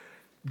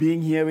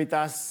being here with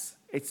us.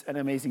 It's an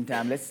amazing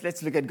time.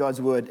 Let's look at God's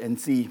word and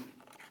see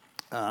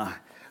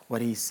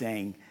what He's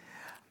saying.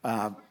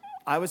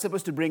 I was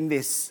supposed to bring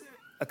this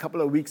a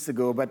couple of weeks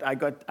ago, but I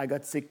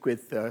got sick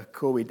with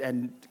COVID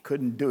and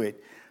couldn't do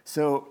it.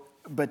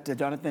 But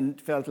Jonathan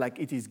felt like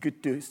it is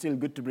still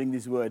good to bring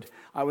this word.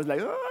 I was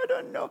like, I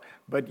don't know.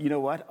 But you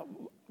know what?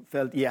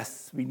 Felt,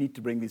 yes, we need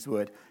to bring this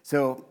word.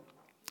 So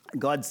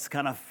God's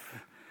kind of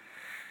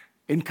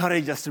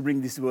encouraged us to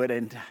bring this word,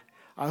 and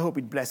I hope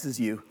it blesses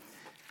you.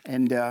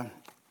 And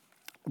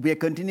we are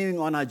continuing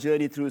on our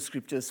journey through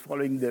scriptures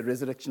following the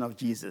resurrection of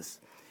Jesus.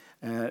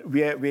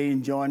 We're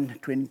in John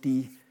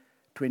 20,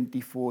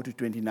 24 to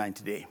 29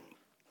 today.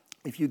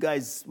 If you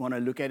guys want to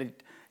look at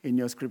it in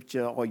your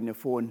scripture or in your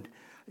phone,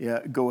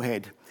 go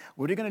ahead.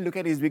 What we're going to look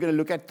at is we're going to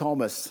look at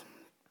Thomas,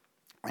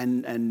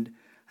 and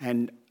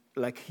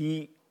like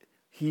he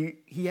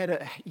had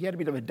a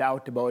bit of a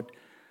doubt about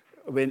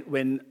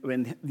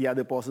when the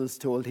other apostles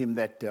told him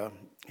that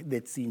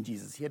they'd seen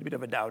Jesus. He had a bit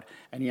of a doubt,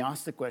 and he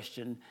asked the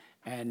question,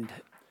 and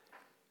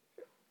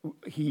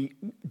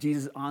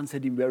Jesus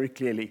answered him very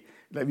clearly.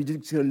 Like, we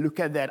just look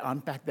at that,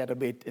 unpack that a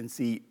bit, and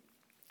see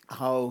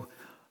how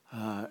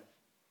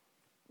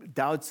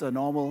doubts are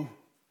normal.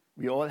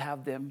 We all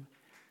have them,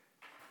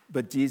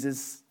 but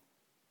Jesus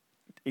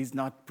is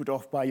not put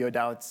off by your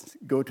doubts.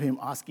 Go to Him,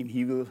 ask Him,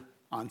 He will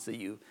answer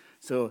you.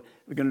 So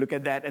we're going to look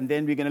at that, and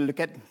then we're going to look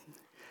at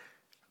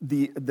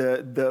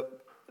the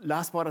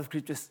last part of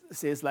Scripture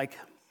says, like,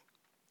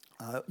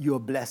 you are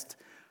blessed.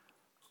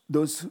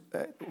 Those,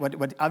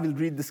 what I will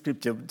read the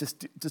Scripture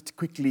just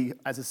quickly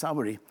as a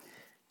summary.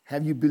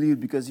 Have you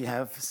believed because you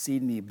have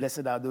seen me?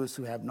 Blessed are those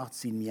who have not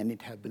seen me and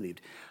yet have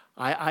believed.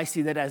 I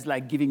see that as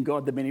like giving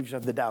God the benefit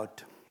of the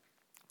doubt.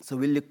 So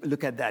we'll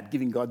look at that,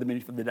 giving God the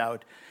benefit of the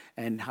doubt,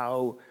 and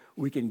how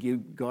we can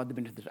give God the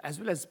benefit of the doubt, as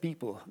well as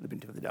people the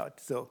benefit of the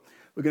doubt. So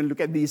we're going to look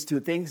at these two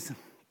things.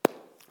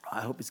 I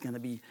hope it's going to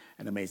be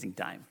an amazing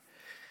time.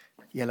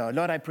 Yeah,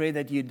 Lord, I pray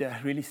that you'd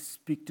really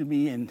speak to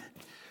me, and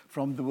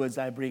from the words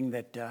I bring,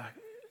 that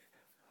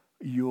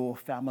your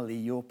family,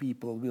 your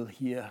people will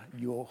hear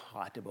your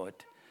heart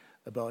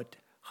about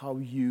how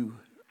you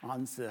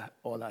answer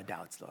all our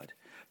doubts, Lord.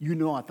 You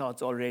know our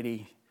thoughts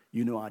already.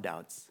 You know our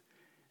doubts.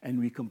 And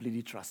we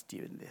completely trust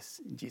you in this.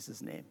 In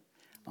Jesus' name,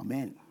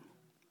 amen.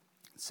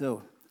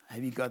 So,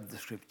 have you got the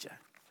scripture? I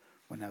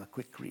want to have a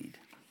quick read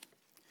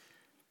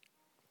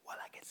while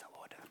I get some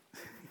water.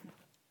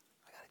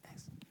 I got it,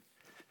 thanks.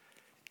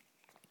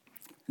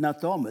 Now,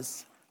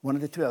 Thomas, one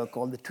of the 12,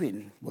 called the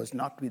twin, was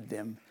not with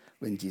them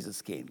when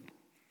Jesus came.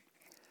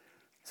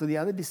 So the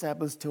other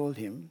disciples told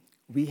him,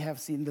 "We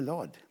have seen the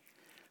Lord."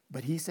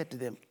 But he said to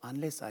them,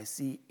 "Unless I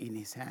see in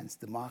his hands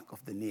the mark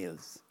of the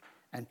nails,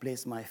 and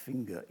place my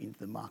finger into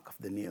the mark of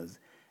the nails,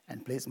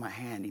 and place my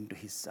hand into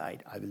his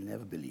side, I will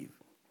never believe."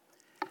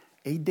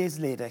 8 days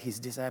later, his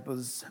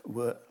disciples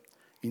were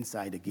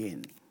inside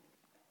again,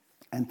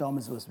 and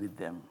Thomas was with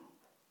them.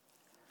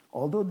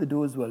 Although the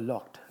doors were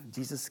locked,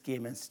 Jesus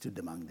came and stood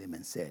among them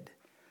and said,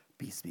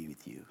 "Peace be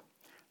with you."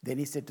 Then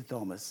he said to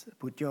Thomas,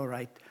 Put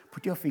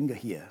your finger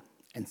here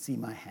and see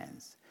my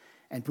hands,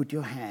 and put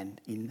your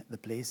hand in the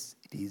place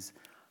it is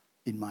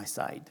in my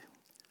side.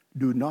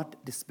 Do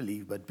not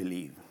disbelieve, but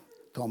believe.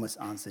 Thomas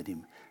answered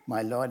him,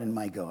 "My Lord and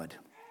my God."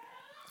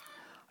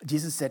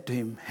 Jesus said to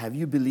him, "Have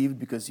you believed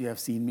because you have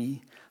seen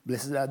me?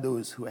 Blessed are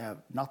those who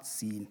have not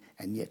seen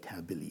and yet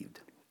have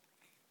believed."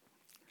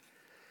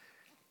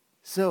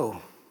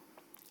 So,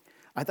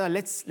 I thought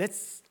let's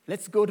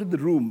go to the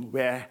room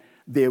where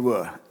they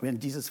were when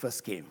Jesus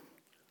first came.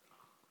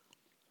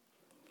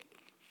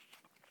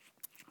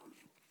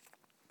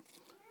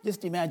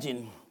 Just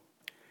imagine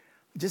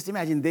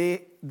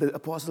the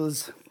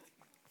apostles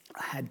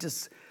had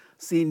just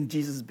seen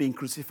Jesus being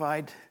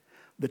crucified.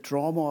 The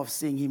trauma of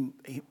seeing him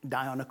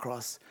die on a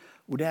cross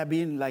would have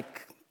been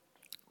like,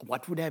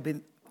 what would have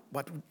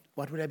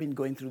been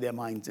going through their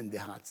minds and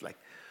their hearts? Like,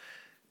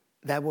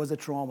 that was a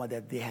trauma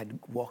that they had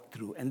walked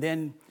through. And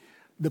then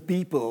the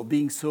people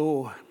being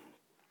so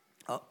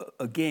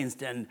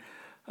against and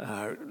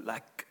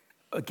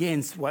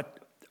against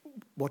what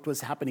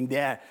was happening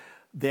there,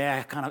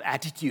 their kind of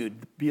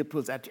attitude, the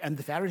people's attitude, and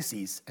the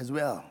Pharisees as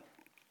well.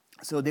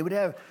 So there would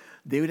have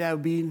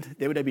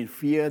been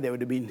fear, there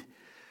would have been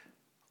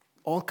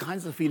all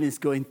kinds of feelings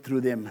going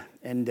through them,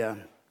 and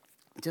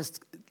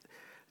just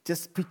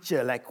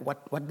picture like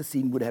what the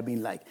scene would have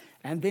been like.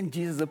 And then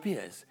Jesus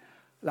appears,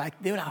 like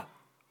they would have,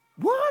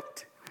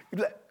 what?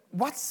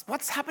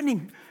 What's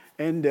happening?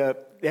 And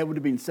there would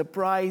have been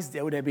surprise,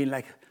 there would have been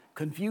like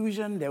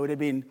confusion, there would have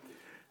been,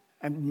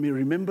 and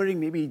remembering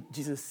maybe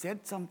Jesus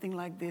said something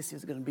like this,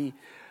 it's going to be,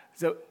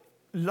 so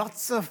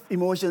lots of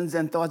emotions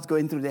and thoughts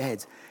going through their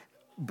heads.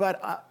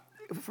 But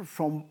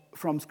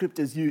from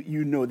scriptures,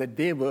 you know that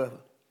they were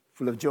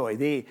full of joy.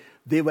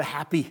 They were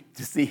happy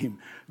to see him.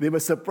 They were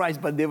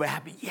surprised, but they were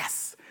happy.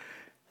 Yes.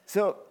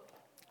 So,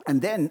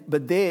 and then,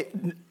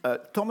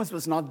 Thomas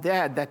was not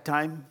there at that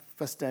time,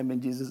 first time when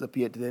Jesus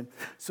appeared to them.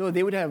 So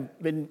they would have,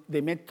 when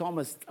they met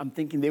Thomas, I'm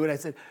thinking they would have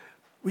said,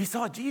 "We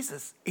saw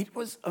Jesus. It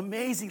was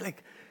amazing.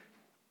 Like,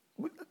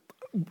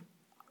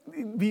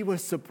 we were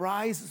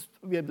surprised.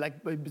 We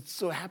were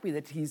so happy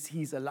that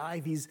he's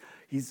alive.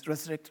 He's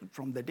resurrected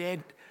from the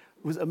dead.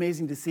 It was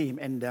amazing to see him.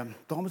 And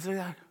Thomas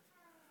said,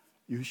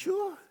 "You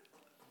sure?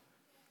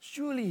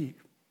 Surely,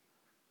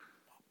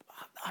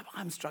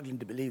 I'm struggling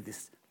to believe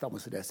this,"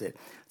 Thomas would have said.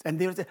 And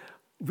they would say,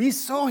 "We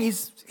saw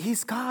his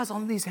scars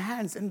on his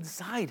hands and the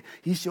side.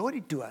 He showed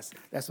it to us."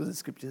 That's what the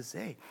scriptures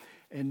say.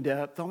 And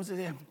Thomas would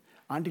say,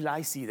 "Until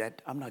I see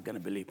that, I'm not going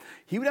to believe."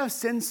 He would have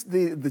sensed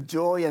the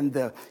joy and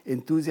the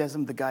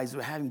enthusiasm the guys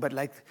were having, but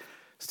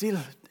still,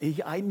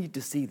 I need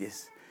to see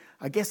this.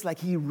 I guess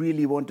he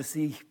really wanted to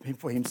see him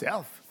for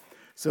himself.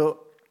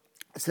 So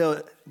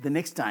the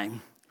next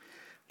time,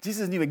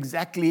 Jesus knew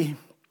exactly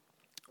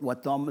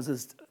what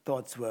Thomas's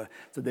thoughts were.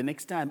 So the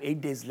next time,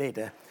 8 days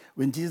later,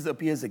 when Jesus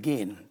appears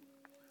again,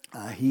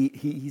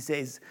 he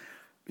says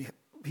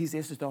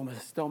to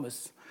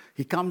Thomas,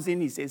 he comes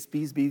in, he says,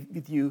 "Peace be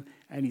with you."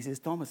 And he says,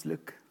 "Thomas,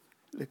 look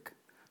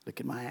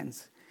at my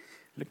hands.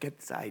 Look at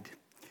the side.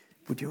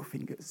 Put your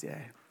fingers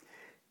there."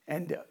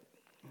 And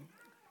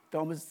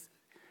Thomas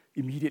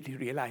immediately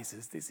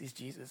realizes this is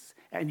Jesus.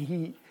 And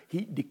he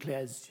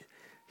declares,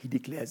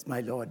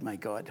 "My Lord, my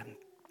God."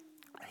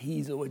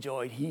 He's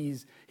overjoyed.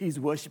 He's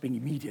worshiping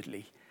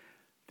immediately.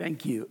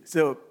 Thank you.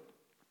 So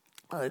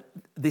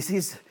this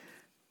is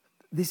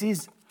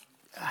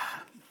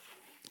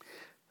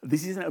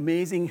an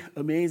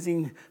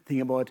amazing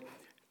thing about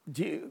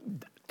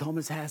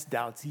Thomas. Has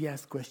doubts. He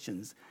has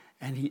questions,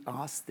 and he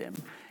asks them,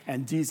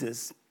 and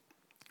Jesus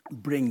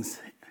brings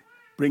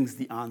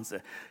the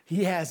answer.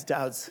 He has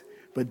doubts,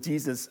 but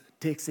Jesus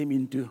takes him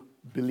into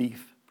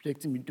belief,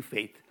 takes him into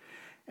faith,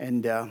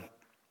 and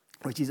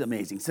which is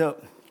amazing.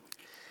 So,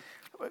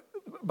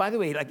 by the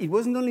way, it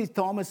wasn't only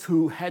Thomas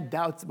who had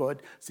doubts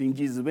about seeing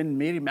Jesus. When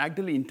Mary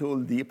Magdalene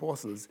told the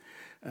apostles,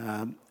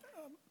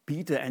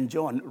 Peter and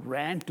John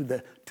ran to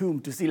the tomb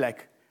to see,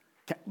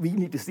 we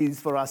need to see this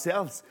for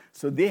ourselves.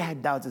 So they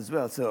had doubts as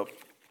well. So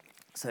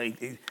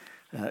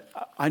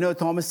I know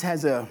Thomas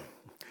has I've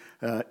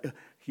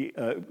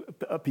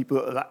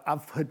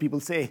heard people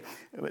say,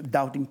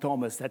 Doubting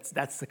Thomas.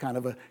 That's the kind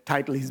of a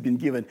title he's been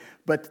given.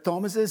 But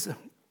Thomas's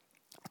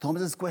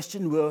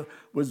question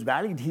was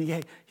valid.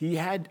 He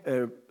had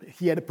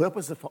a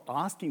purpose for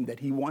asking that.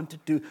 He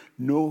wanted to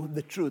know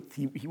the truth.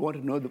 He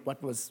wanted to know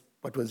what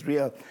was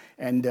real,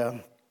 and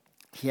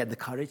he had the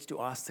courage to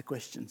ask the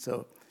question.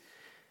 So,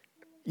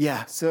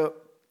 yeah. So,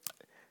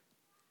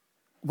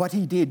 what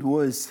he did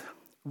was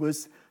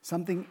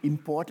something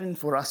important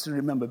for us to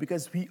remember,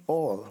 because we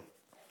all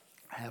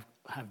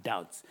have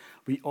doubts.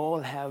 We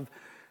all have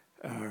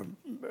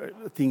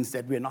things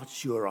that we're not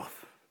sure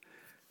of,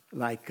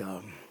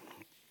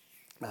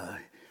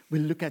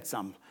 we'll look at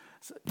some.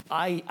 So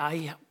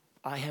I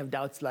have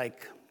doubts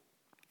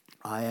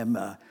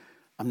I'm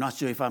not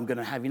sure if I'm going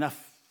to have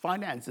enough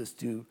finances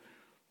to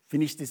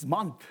finish this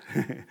month.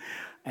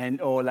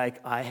 or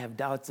I have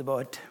doubts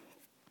about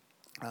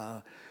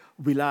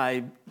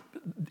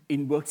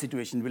in work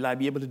situation, will I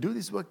be able to do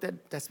this work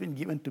that's been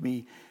given to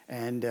me?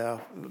 And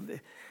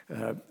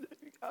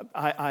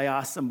I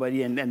ask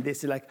somebody and they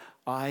say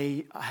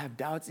I have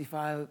doubts if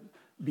I'll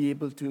be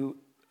able to,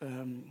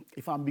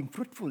 if I'm being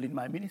fruitful in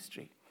my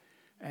ministry.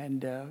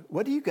 And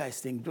what do you guys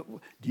think?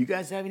 Do you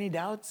guys have any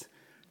doubts?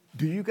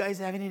 Do you guys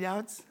have any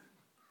doubts?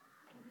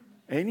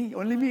 Any?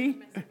 Only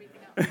me?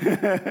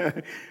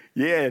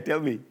 Yeah, tell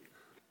me.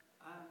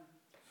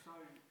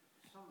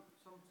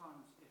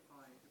 Sometimes if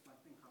I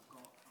think I've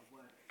got a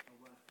word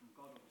from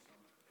God or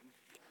something,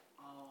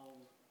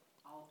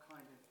 I'll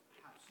kind of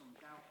have some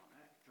doubt on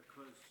it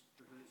because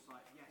it's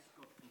yes,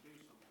 God can do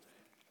something,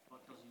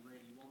 but does he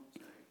really want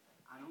to?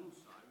 And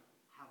also,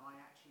 have I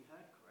actually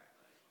heard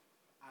correctly?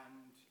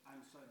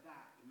 And so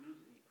that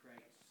immediately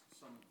creates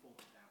some form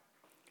of doubt.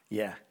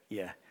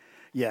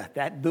 Yeah,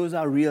 those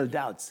are real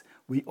doubts.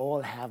 We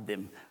all have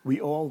them. We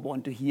all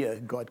want to hear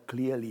God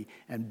clearly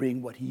and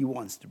bring what he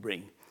wants to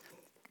bring.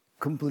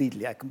 I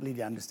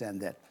completely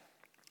understand that.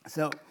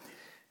 So,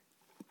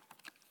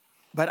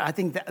 but I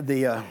think that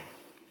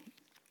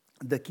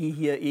the key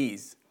here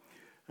is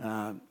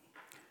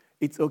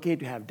it's okay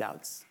to have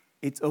doubts.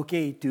 It's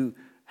okay to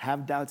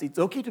have doubts. It's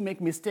okay to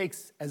make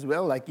mistakes as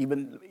well,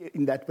 even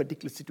in that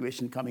particular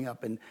situation coming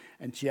up and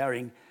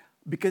sharing,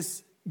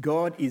 because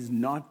God does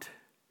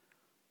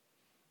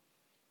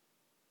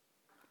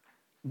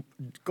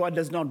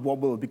not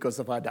wobble because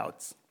of our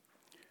doubts.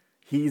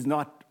 He is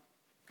not,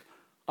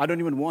 I don't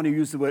even want to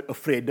use the word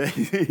afraid.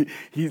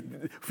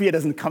 Fear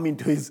doesn't come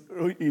into his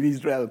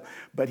realm,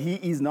 but he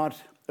is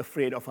not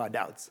afraid of our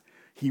doubts.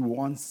 He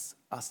wants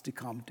us to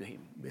come to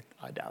him with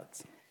our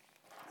doubts.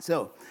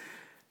 So,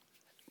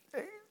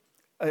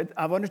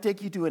 I want to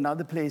take you to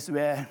another place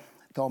where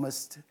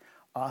Thomas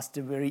asked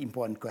a very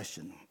important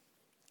question.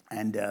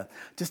 And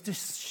just to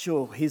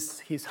show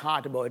his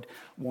heart about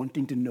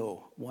wanting to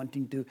know,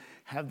 wanting to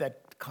have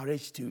that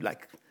courage to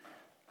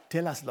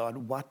tell us, Lord,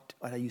 what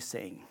are you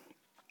saying?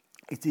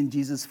 It's in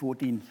Jesus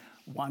 14,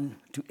 1-8.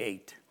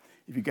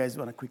 If you guys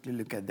want to quickly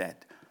look at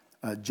that.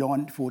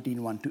 John 14,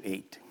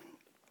 1-8.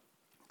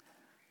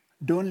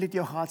 Don't let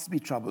your hearts be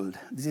troubled.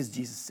 This is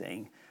Jesus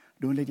saying,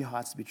 don't let your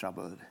hearts be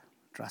troubled.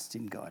 Trust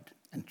in God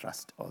and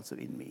trust also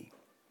in me.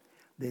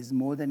 There's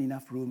more than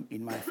enough room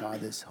in my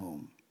Father's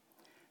home.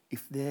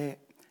 If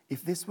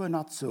this were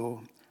not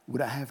so,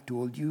 would I have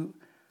told you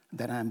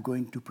that I am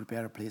going to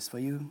prepare a place for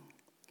you?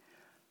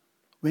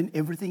 When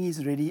everything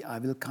is ready, I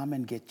will come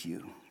and get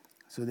you,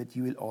 so that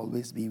you will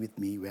always be with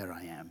me where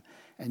I am,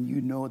 and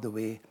you know the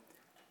way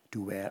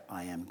to where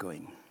I am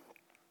going.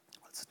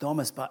 So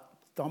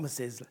Thomas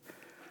says,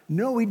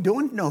 no, we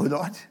don't know,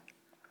 Lord.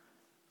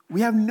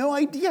 We have no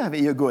idea where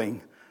you're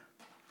going.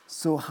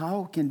 So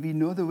how can we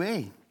know the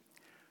way?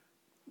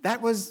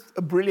 That was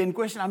a brilliant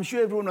question. I'm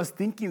sure everyone was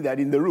thinking that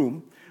in the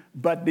room,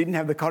 but didn't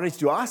have the courage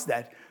to ask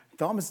that.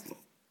 Thomas,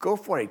 go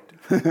for it.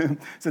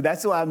 So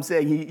that's why I'm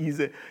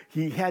saying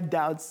he had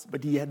doubts,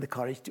 but he had the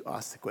courage to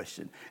ask the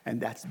question.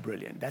 And that's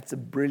brilliant. That's a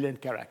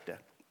brilliant character.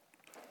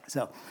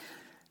 So,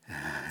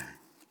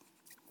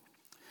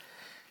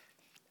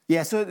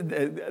 so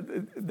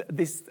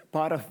this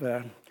part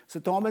of... so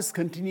Thomas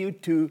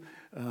continued to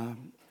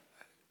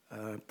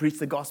preach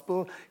the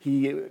gospel.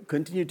 He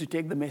continued to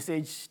take the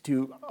message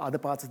to other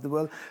parts of the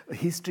world.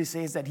 History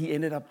says that he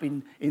ended up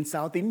in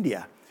South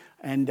India.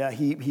 And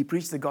he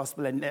preached the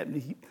gospel,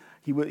 and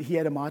he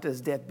had a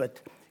martyr's death,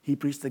 but he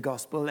preached the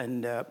gospel,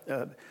 and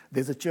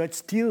there's a church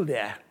still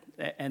there,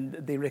 and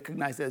they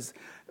recognize as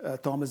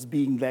Thomas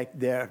being like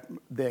their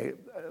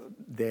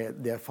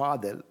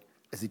father,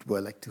 as it were,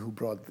 like who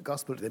brought the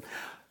gospel to them.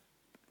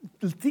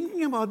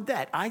 Thinking about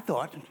that, I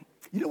thought,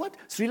 you know what?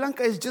 Sri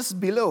Lanka is just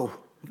below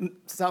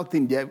South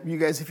India. You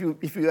guys, if you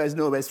guys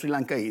know where Sri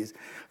Lanka is,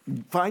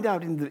 find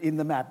out in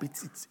the map.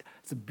 It's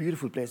a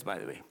beautiful place, by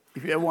the way.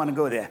 If you ever want to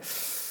go there.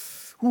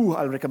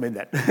 I'll recommend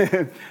that.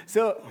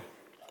 So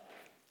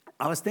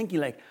I was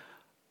thinking,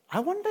 I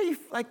wonder if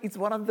it's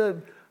one of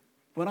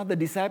the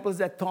disciples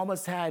that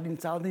Thomas had in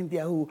South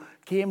India who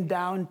came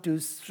down to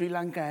Sri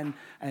Lanka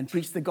and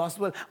preached the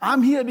gospel.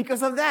 I'm here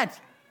because of that.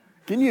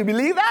 Can you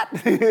believe that?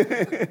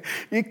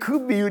 It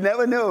could be, you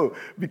never know,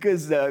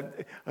 because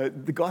the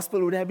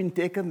gospel would have been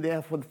taken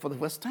there for the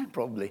first time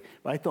probably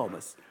by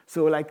Thomas.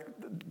 So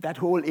that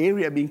whole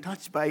area being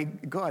touched by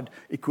God,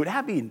 it could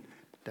have been.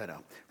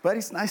 But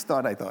it's a nice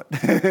thought, I thought.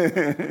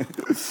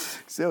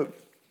 So,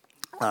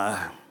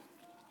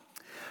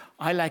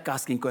 I like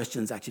asking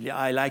questions, actually.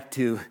 I like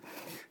to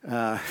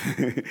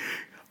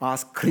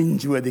ask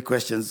cringeworthy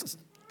questions.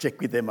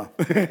 Check with Emma.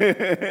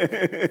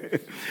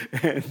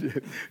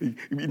 And,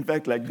 in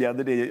fact, the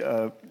other day,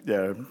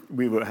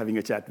 we were having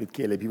a chat with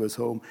Caleb. He was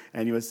home,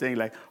 and he was saying,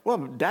 well,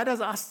 Dad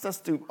has asked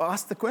us to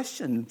ask the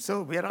question,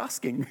 so we are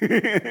asking.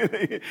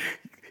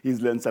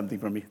 He's learned something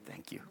from me.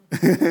 Thank you.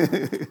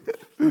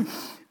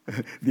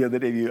 The other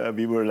day,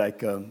 we were I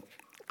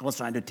was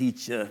trying to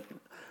teach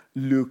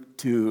Luke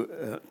to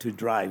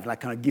drive,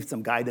 kind of give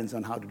some guidance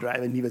on how to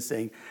drive, and he was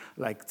saying,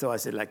 so I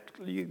said,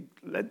 you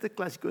let the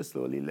clutch go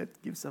slowly, let's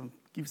give some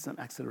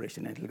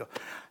acceleration, and it'll go.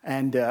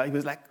 And he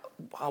was like,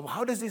 wow,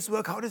 how does this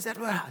work? How does that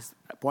work?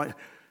 I pointed,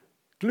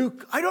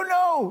 Luke, I don't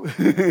know.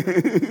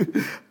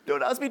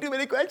 Don't ask me too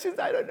many questions.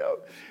 I don't know.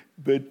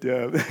 But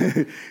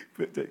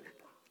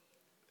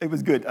it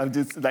was good. I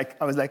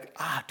was like,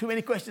 too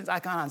many questions I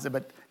can't answer.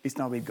 But it's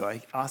not with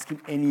God. Ask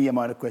him any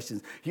amount of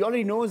questions. He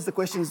already knows the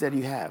questions that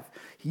you have.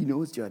 He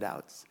knows your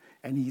doubts,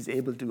 and he's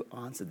able to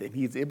answer them.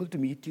 He's able to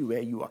meet you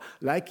where you are,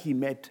 like he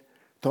met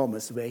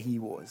Thomas where he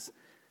was.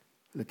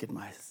 Look at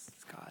my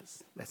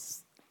scars.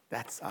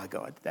 That's our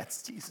God.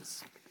 That's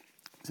Jesus.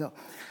 So,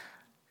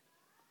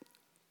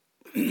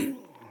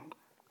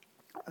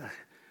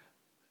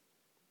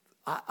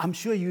 I'm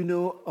sure you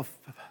know of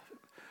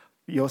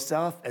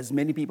yourself as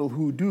many people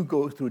who do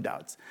go through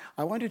doubts.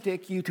 I want to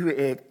take you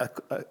to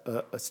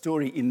a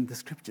story in the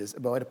scriptures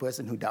about a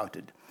person who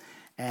doubted.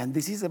 And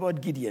this is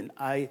about Gideon.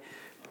 I'm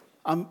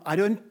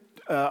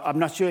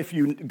not sure if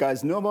you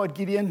guys know about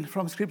Gideon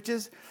from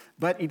scriptures,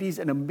 but it is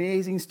an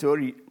amazing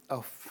story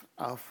of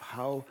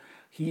how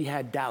he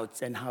had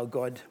doubts and how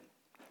God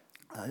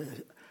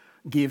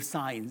gave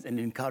signs and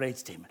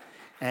encouraged him.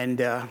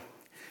 And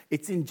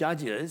it's in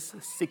Judges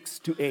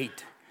 6-8.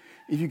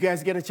 If you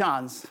guys get a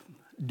chance,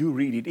 do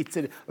read it. It's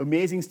an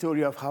amazing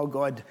story of how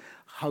God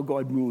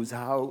moves,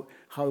 how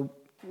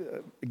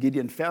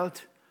Gideon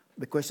felt,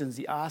 the questions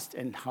he asked,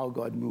 and how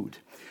God moved.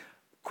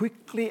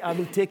 Quickly, I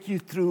will take you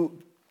through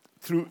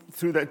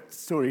that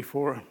story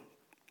for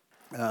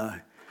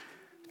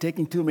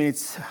taking 2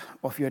 minutes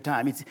of your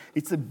time.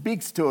 It's a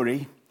big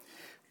story,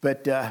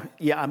 but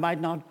I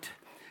might not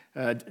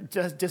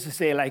just to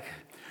say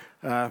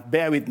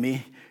bear with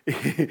me.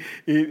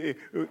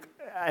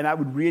 And I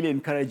would really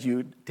encourage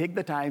you, take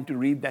the time to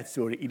read that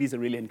story. It is a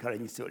really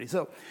encouraging story.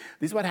 So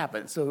this is what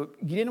happened. So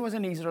Gideon was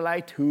an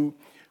Israelite who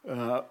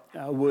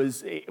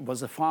was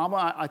a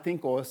farmer, I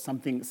think, or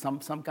something, some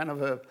kind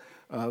of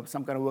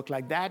work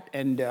like that.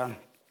 And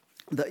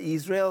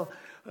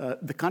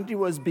the country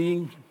was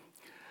being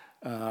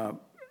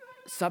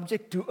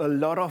subject to a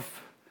lot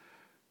of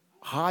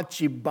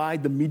hardship by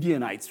the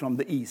Midianites from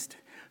the east.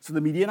 So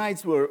the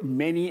Midianites were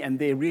many, and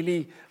they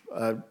really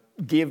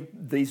gave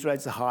the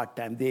Israelites a hard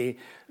time. They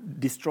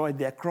destroyed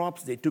their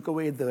crops. They took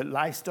away the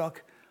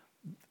livestock.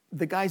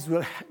 The guys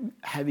were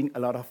having a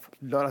lot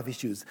of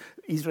issues.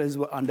 Israelites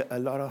were under a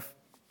lot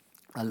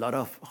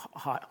of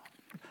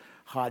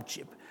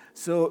hardship.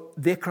 So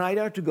they cried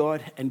out to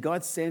God, and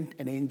God sent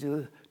an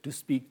angel to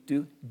speak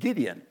to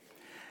Gideon.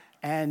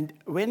 And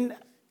when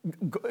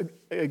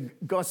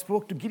God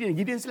spoke to Gideon,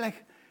 Gideon's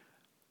like,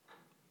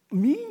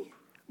 me,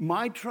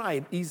 my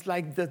tribe is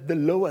like the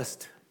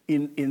lowest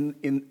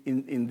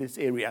in this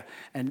area,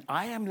 and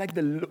I am like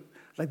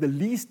the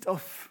least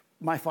of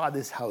my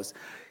father's house.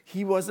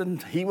 He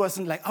wasn't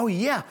like, oh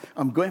yeah,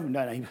 I'm going.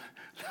 No,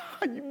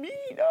 me,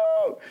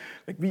 no.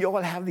 Like we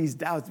all have these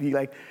doubts. We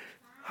like,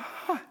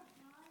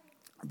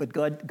 but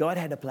God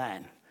had a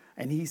plan,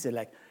 and He said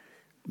like,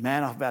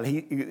 man of valor.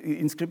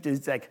 In Scripture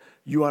it's like,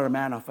 you are a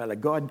man of valor.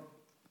 God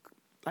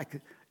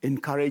like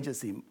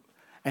encourages him,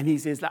 and He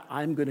says like,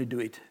 I'm going to do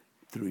it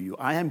through you.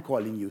 I am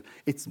calling you.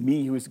 It's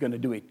me who is going to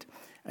do it,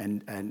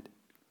 and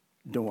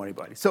don't worry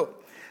about it. So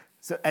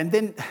and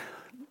then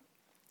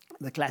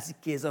the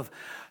classic case of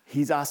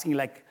he's asking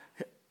like,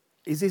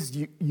 is this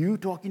you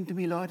talking to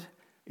me, Lord?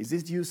 Is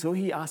this you? So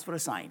he asked for a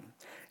sign,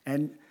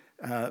 and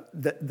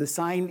the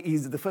sign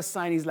is, the first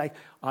sign is like,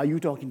 are you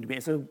talking to me?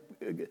 So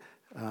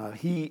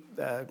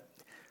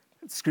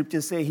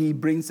scriptures say he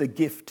brings a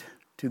gift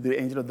to the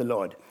angel of the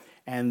Lord,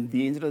 and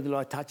the angel of the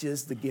Lord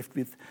touches the gift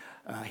with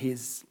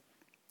his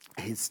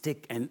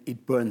stick, and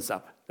it burns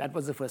up. That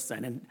was the first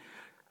sign. And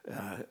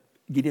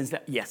Gideon's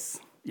like, yes,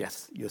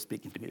 you're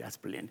speaking to me. That's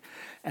brilliant.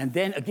 And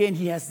then again,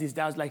 he has these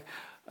doubts like,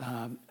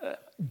 are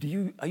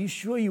you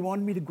sure you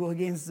want me to go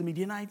against the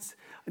Midianites?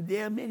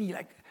 There are many,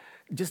 like,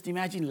 just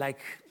imagine,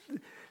 like,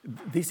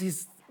 this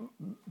is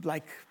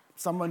like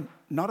someone,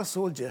 not a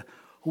soldier,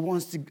 who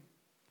wants to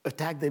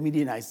attack the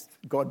Midianites.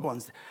 God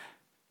wants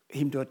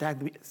him to attack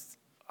the Midianites.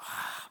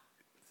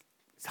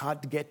 It's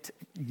hard to get.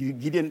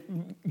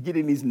 Gideon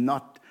is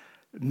not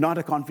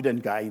a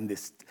confident guy in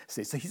this.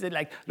 So he said,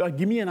 like, Lord,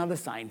 give me another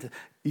sign.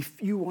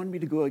 If you want me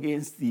to go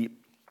against the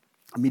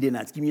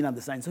Midianites, give me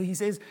another sign. So he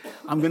says,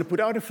 I'm going to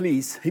put out a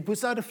fleece. He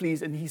puts out a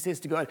fleece, and he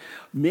says to God,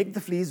 make the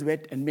fleece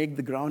wet and make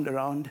the ground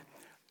around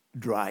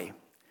dry.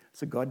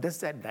 So God does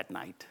that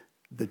night.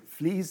 The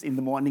fleece in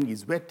the morning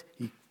is wet.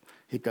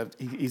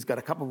 He's got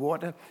a cup of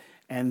water,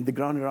 and the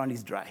ground around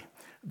is dry.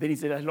 Then he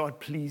said, Lord,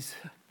 please,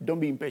 don't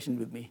be impatient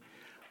with me.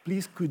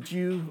 Please, could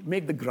you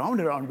make the ground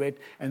around wet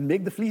and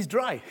make the fleece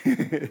dry?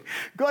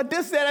 God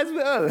does that as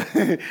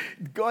well.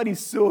 God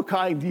is so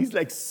kind. He's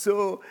like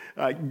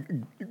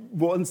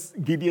wants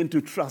Gideon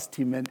to trust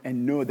him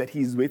and know that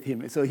he's with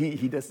him. So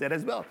he does that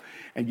as well.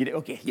 And Gideon,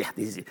 okay, yeah,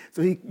 this is it.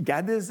 So he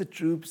gathers the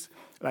troops,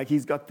 like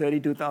he's got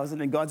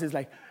 32,000, and God says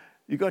like,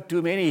 you got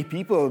too many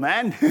people,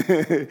 man.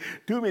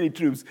 Too many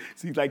troops.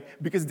 So he's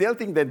like, because they'll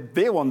think that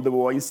they won the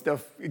war instead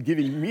of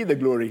giving me the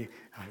glory.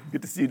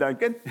 Good to see you,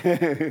 Duncan.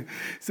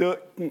 So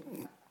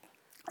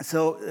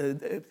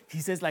he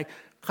says, like,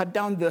 cut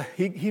down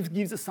he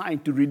gives a sign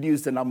to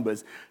reduce the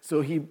numbers.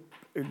 So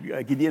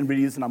Gideon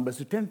reduced the numbers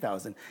to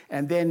 10,000.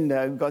 And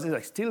then God says,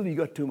 like, still you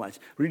got too much.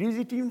 Reduce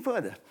it even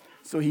further.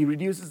 So he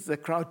reduces the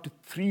crowd to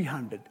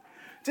 300.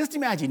 Just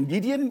imagine,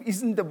 Gideon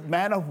isn't a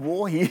man of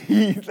war.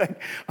 He's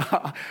like,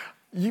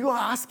 you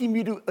are asking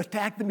me to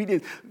attack the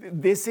Midianites.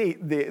 They say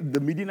the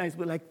Midianites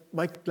were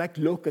like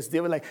locusts. They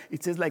were like,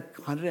 it says like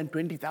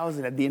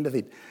 120,000 at the end of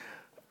it.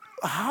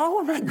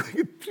 How am I going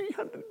to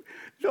 300?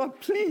 Lord,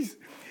 please.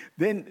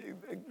 Then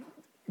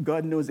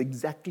God knows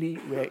exactly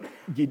where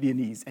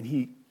Gideon is, and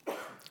he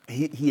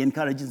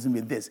encourages him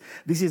with this.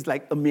 This is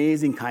like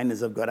amazing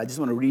kindness of God. I just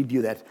want to read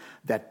you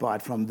that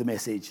part from the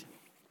message.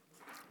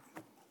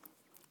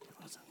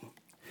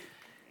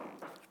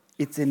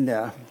 It's in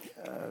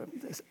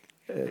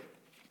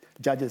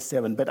Judges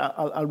 7, but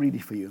I'll read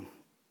it for you.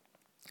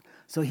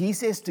 So he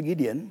says to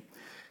Gideon,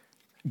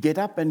 get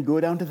up and go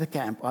down to the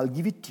camp. I'll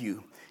give it to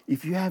you.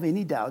 If you have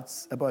any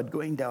doubts about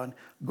going down,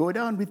 go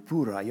down with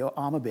Purah, your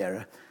armor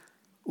bearer.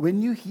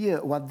 When you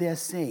hear what they're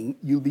saying,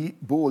 you'll be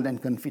bold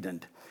and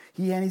confident.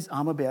 He and his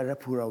armor bearer,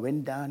 Purah,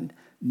 went down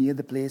near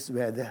the place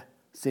where the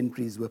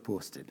sentries were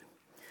posted.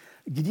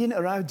 Gideon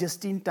arrived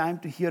just in time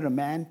to hear a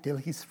man tell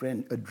his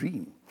friend a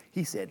dream.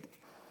 He said,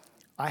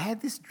 I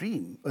had this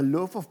dream, a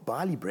loaf of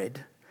barley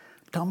bread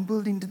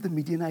tumbled into the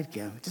Midianite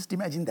camp. Just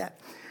imagine that.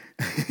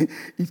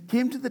 It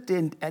came to the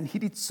tent and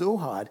hit it so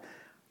hard,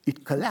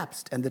 it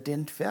collapsed and the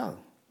tent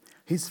fell.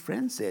 His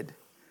friend said,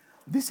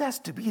 this has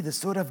to be the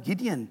sword of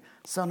Gideon,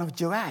 son of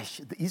Joash,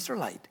 the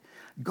Israelite.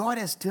 God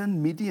has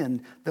turned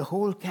Midian, the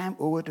whole camp,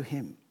 over to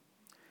him.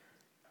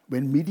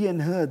 When Midian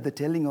heard the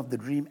telling of the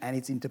dream and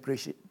its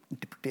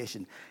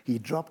interpretation, he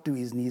dropped to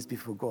his knees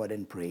before God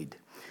and prayed.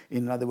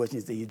 In other words,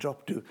 he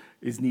dropped to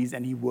his knees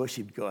and he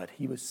worshipped God.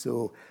 He was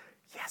so,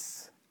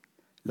 yes,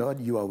 Lord,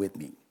 you are with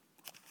me.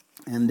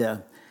 And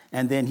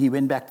then he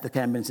went back to the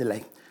camp and said,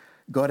 like,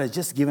 God has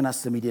just given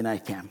us the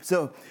Midianite camp.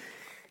 So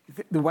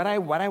what I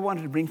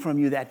wanted to bring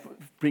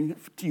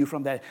to you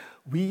from that,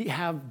 we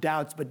have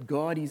doubts, but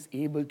God is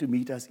able to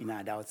meet us in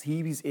our doubts.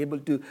 He is able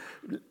to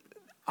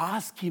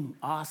ask him.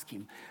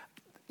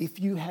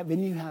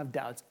 when you have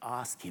doubts,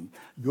 ask him.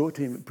 Go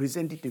to him,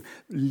 present it to him.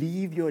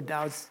 Leave your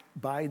doubts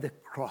by the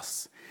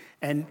cross.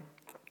 And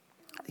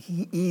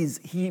he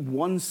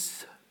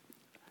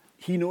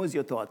knows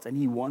your thoughts, and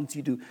he wants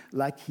you to,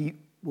 like he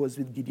was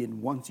with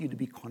Gideon, wants you to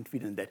be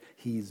confident that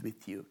he is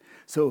with you.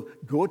 So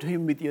go to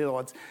him with your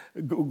thoughts,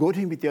 go to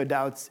him with your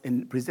doubts,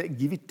 and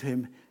give it to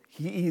him.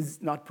 He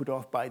is not put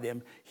off by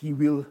them. He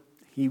will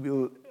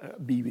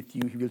be with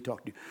you. He will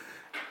talk to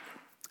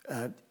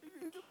you.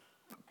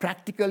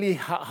 Practically,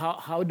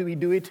 how do we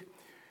do it?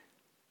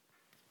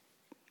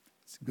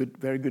 It's a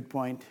very good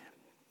point.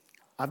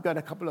 I've got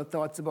a couple of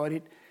thoughts about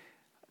it,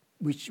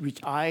 which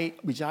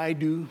I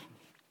do.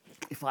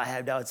 If I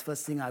have doubts,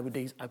 first thing I would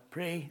do is I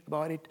pray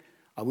about it.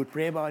 I would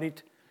pray about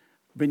it.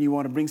 When you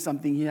want to bring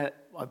something here,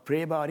 I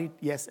pray about it.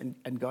 Yes,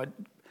 and God,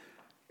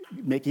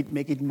 make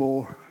it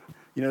more,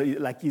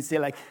 like you say,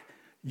 like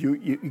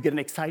you get an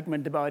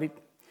excitement about it.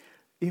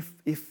 If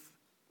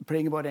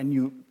praying about it and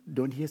you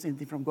don't hear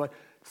anything from God,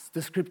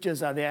 the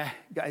scriptures are there,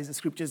 guys. The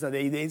scriptures are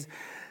there.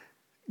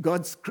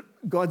 God's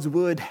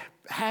word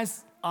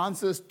has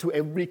answers to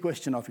every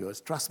question of yours.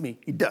 Trust me,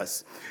 it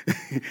does.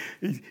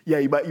 Yeah,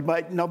 you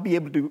might not be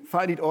able to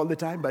find it all the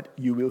time, but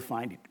you will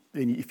find it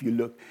if you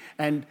look.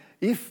 And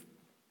if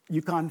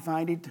you can't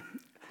find it,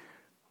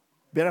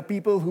 there are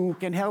people who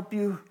can help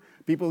you,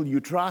 people you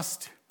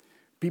trust,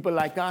 people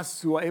like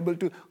us who are able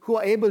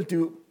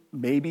to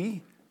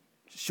maybe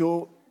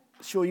show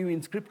you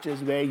in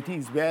scriptures where it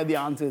is, where the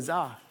answers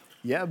are.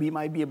 Yeah, we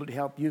might be able to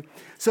help you.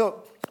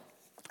 So,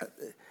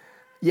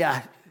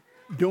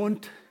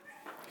 don't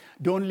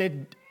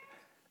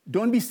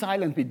be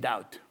silent with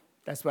doubt.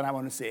 That's what I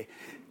want to say.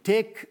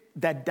 Take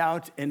that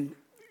doubt and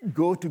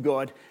go to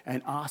God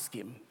and ask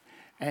him.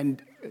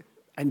 And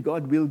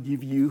God will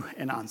give you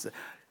an answer.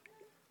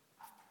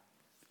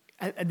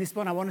 At this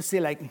point, I want to say,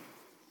 like,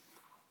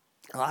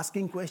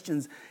 asking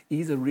questions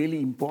is a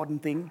really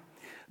important thing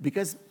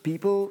because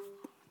people,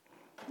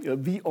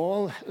 we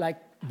all,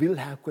 will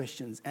have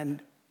questions.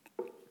 And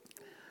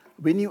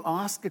when you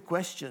ask a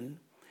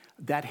question,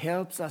 that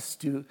helps us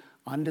to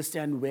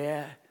understand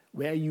where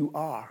you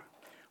are,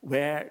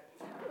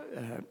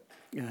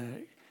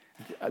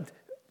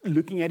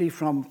 looking at it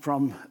from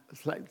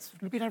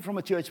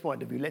a church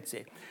point of view, let's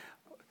say.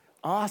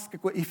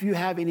 If you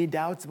have any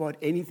doubts about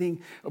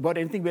anything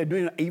we're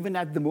doing, even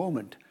at the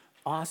moment,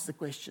 ask the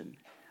question.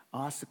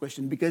 Ask the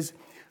question, because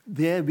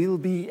there will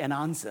be an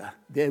answer.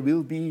 There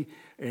will be,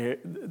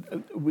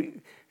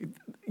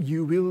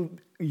 you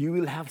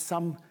will have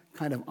some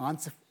kind of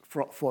answer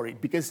for it,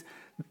 because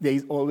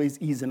there always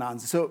is an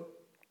answer. So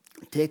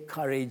take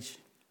courage,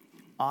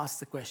 ask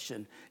the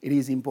question. It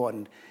is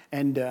important.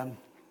 And our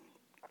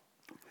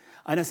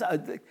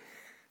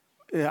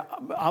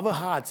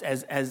hearts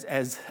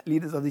as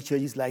leaders of the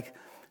church is like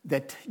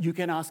that you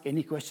can ask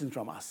any question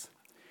from us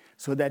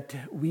so that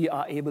we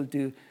are able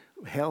to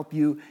help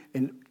you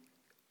and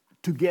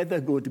together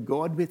go to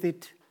God with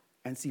it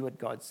and see what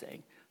God's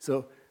saying.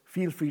 So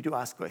feel free to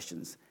ask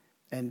questions.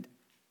 And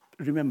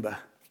remember,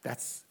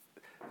 that's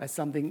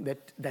something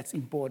that's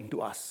important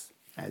to us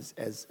as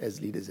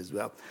leaders as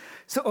well.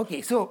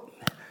 So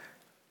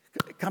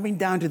coming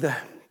down to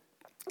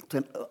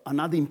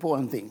another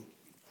important thing.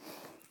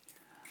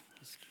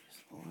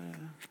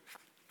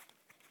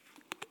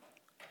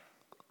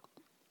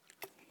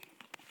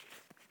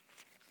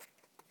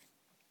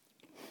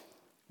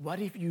 What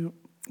if you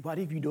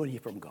don't hear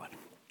from God?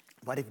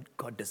 What if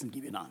God doesn't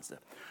give you an answer?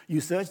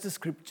 You search the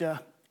scripture,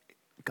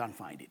 you can't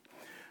find it.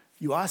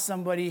 You ask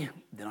somebody,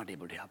 they're not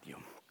able to help you.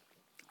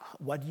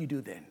 What do you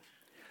do then?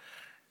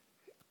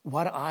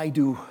 What I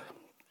do,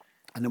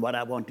 and what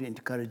I want to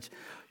encourage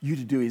you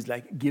to do is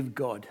give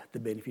God the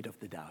benefit of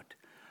the doubt.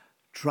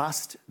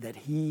 Trust that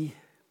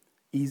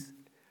He's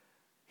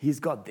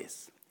got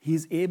this.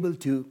 He's able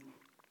to,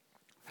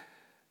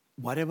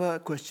 whatever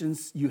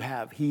questions you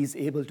have, He's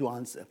able to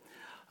answer.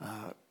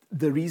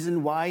 The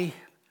reason why,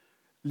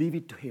 leave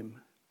it to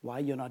Him. Why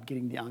you're not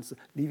getting the answer,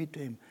 leave it to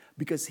Him.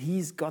 Because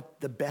He's got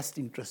the best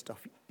interest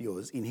of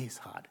yours in His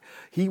heart.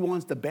 He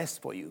wants the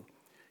best for you.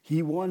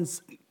 He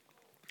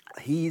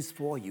is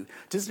for you.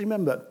 Just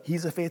remember,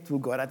 He's a faithful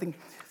God. I think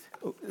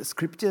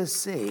scriptures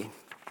say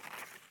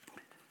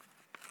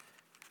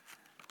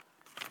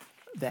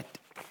that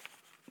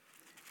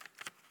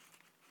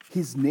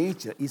His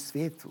nature is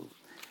faithful.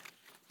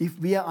 If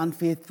we are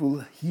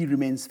unfaithful, He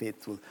remains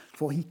faithful,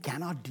 for He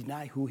cannot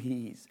deny who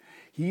He is.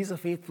 He is a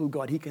faithful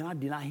God. He cannot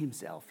deny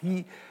Himself.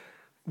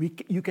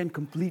 You can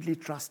completely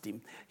trust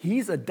Him.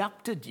 He's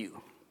adopted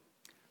you.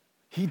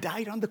 He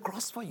died on the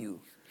cross for you.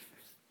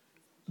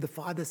 The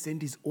Father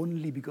sent His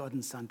only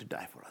begotten Son to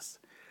die for us.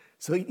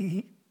 So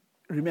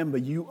remember,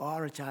 you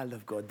are a child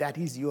of God. That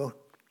is your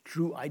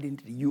true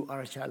identity. You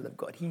are a child of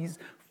God. He's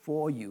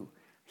for you.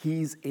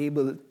 He's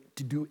able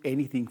to do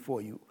anything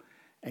for you,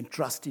 and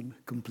trust Him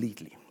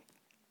completely.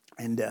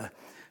 And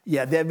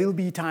there will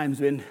be times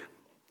when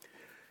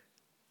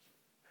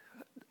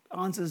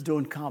answers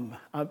don't come,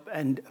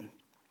 and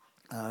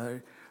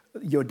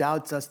your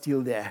doubts are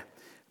still there.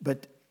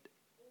 But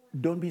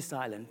don't be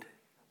silent.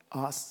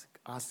 ask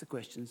the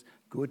questions,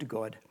 go to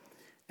God,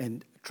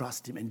 and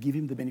trust Him and give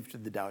Him the benefit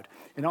of the doubt.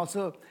 And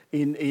also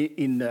in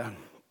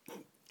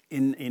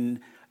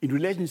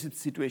relationship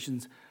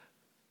situations,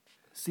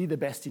 see the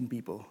best in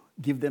people,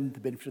 give them the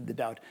benefit of the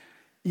doubt.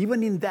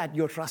 Even in that,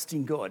 you're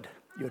trusting God.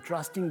 You're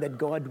trusting that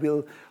God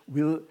will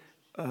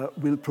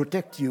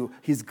protect you.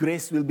 His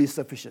grace will be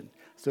sufficient.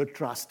 So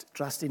trust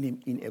in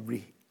Him in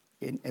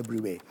every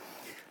way.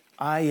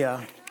 I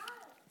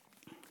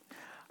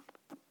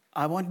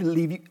want to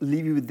leave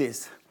you with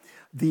this.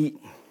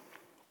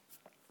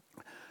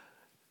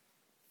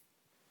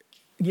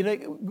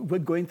 We're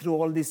going through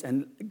all this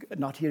and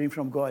not hearing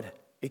from God.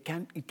 It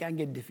can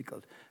get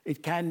difficult.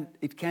 It can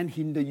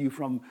hinder you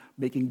from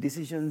making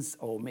decisions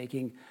or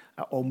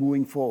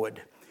moving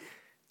forward.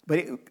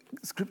 But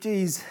Scripture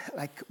is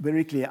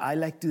very clear. I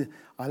like to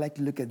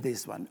look at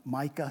this one.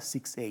 Micah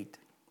 6:8.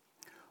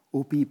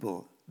 O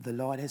people, the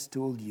Lord has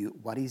told you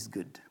what is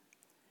good,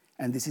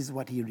 and this is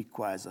what He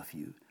requires of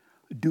you.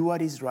 Do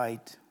what is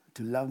right,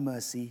 to love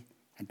mercy,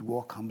 and to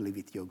walk humbly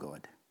with your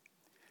God.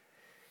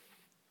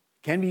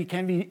 Can we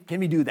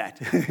do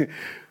that?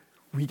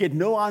 We get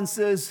no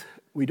answers.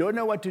 We don't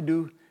know what to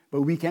do,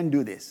 but we can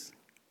do this.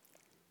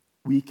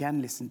 We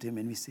can listen to Him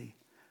and we say,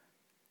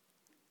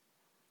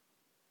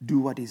 do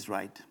what is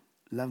right,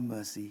 love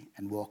mercy,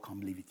 and walk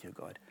humbly with your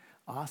God.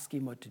 Ask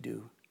Him what to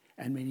do.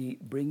 And when He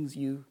brings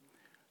you,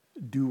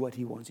 do what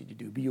He wants you to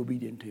do. Be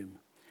obedient to Him.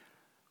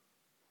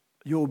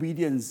 Your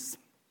obedience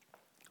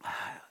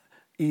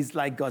is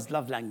like God's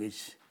love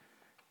language.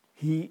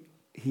 He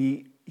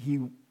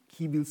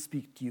will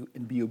speak to you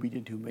and be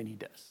obedient to Him when He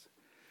does.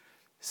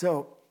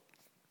 So,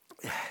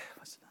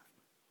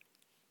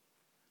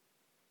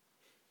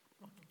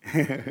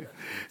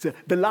 so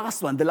the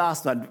last one,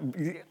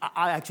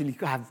 I actually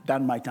have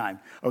done my time.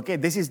 Okay,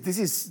 this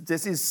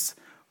is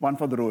one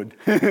for the road.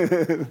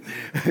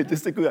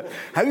 Just a quick.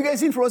 Have you guys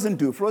seen Frozen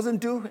 2? Frozen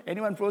 2?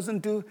 Anyone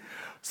Frozen 2?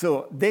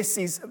 So this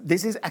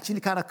is actually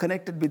kind of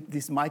connected with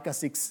this Micah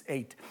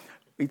 6:8.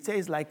 It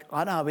says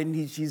Anna,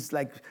 when she's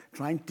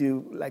trying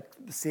to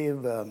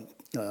save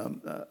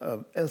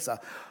Elsa,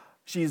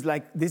 she's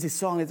this is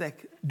song. It's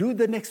do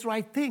the next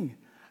right thing.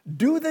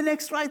 Do the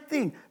next right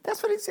thing.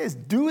 That's what it says.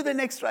 Do the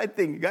next right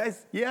thing.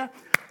 Guys, yeah?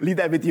 Leave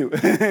that with you.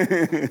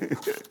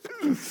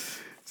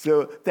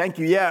 So, thank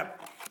you. Yeah.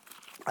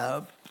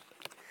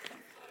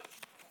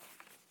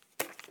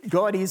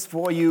 God is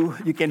for you.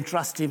 You can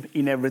trust Him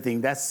in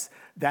everything. That's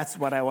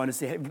what I want to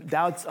say.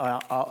 Doubts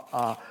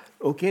are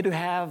okay to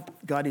have.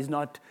 God is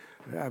not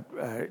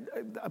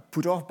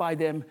put off by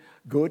them.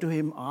 Go to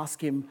Him. Ask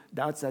Him.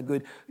 Doubts are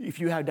good. If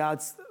you have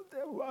doubts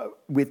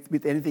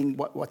with anything,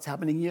 what's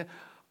happening here,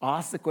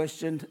 ask the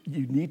question.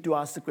 You need to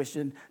ask the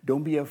question.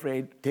 Don't be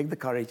afraid. Take the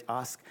courage.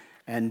 Ask.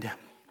 And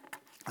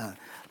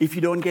if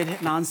you don't get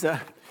an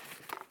answer,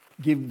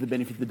 give the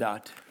benefit of the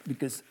doubt.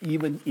 Because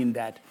even in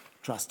that,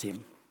 trust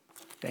Him.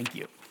 Thank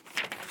you.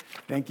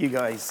 Thank you,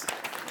 guys.